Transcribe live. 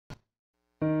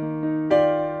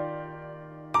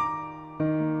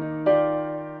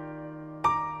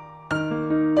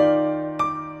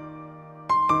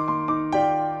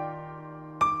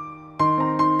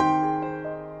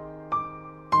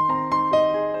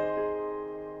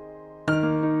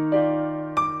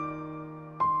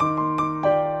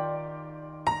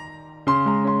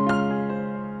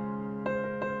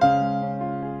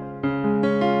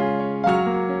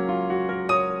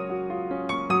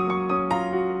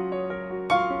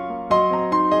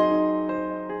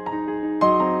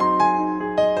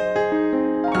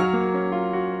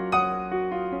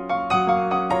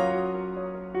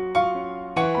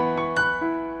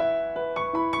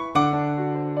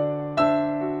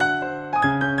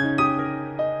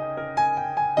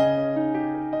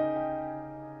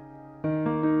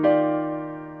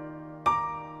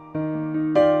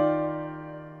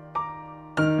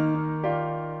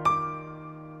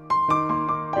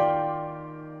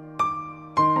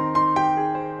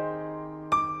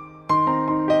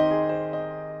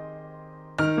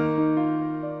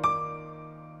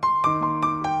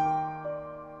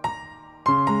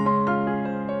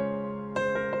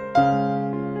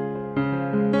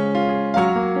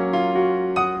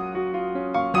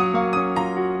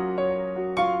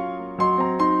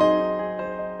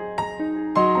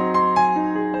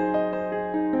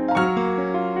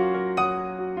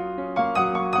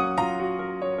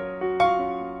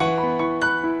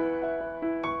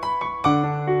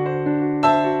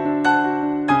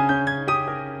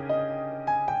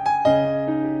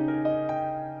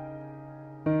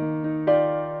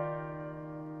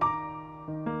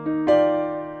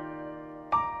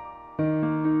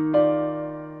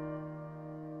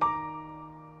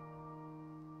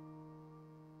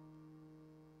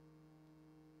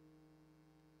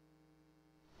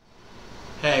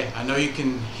you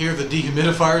can hear the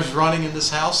dehumidifiers running in this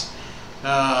house.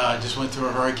 I just went through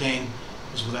a hurricane.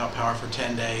 It was without power for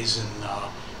 10 days, and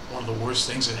one of the worst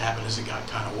things that happened is it got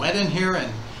kind of wet in here,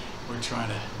 and we're trying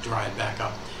to dry it back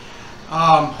up.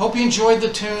 Hope you enjoyed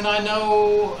the tune. I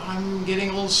know I'm getting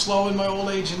a little slow in my old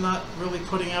age and not really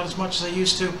putting out as much as I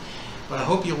used to, but I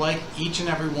hope you like each and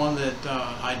every one that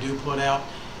I do put out.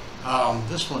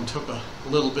 This one took a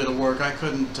little bit of work. I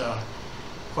couldn't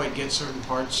quite get certain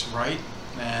parts right,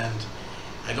 and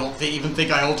I don't even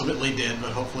think I ultimately did,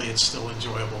 but hopefully it's still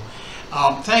enjoyable.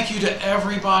 Thank you to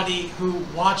everybody who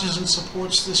watches and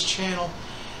supports this channel.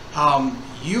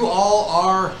 You all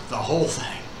are the whole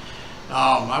thing.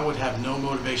 I would have no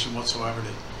motivation whatsoever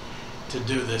to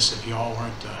do this if you all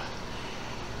weren't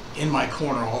in my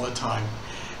corner all the time.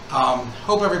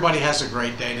 Hope everybody has a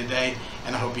great day today,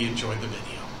 and I hope you enjoyed the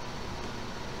video.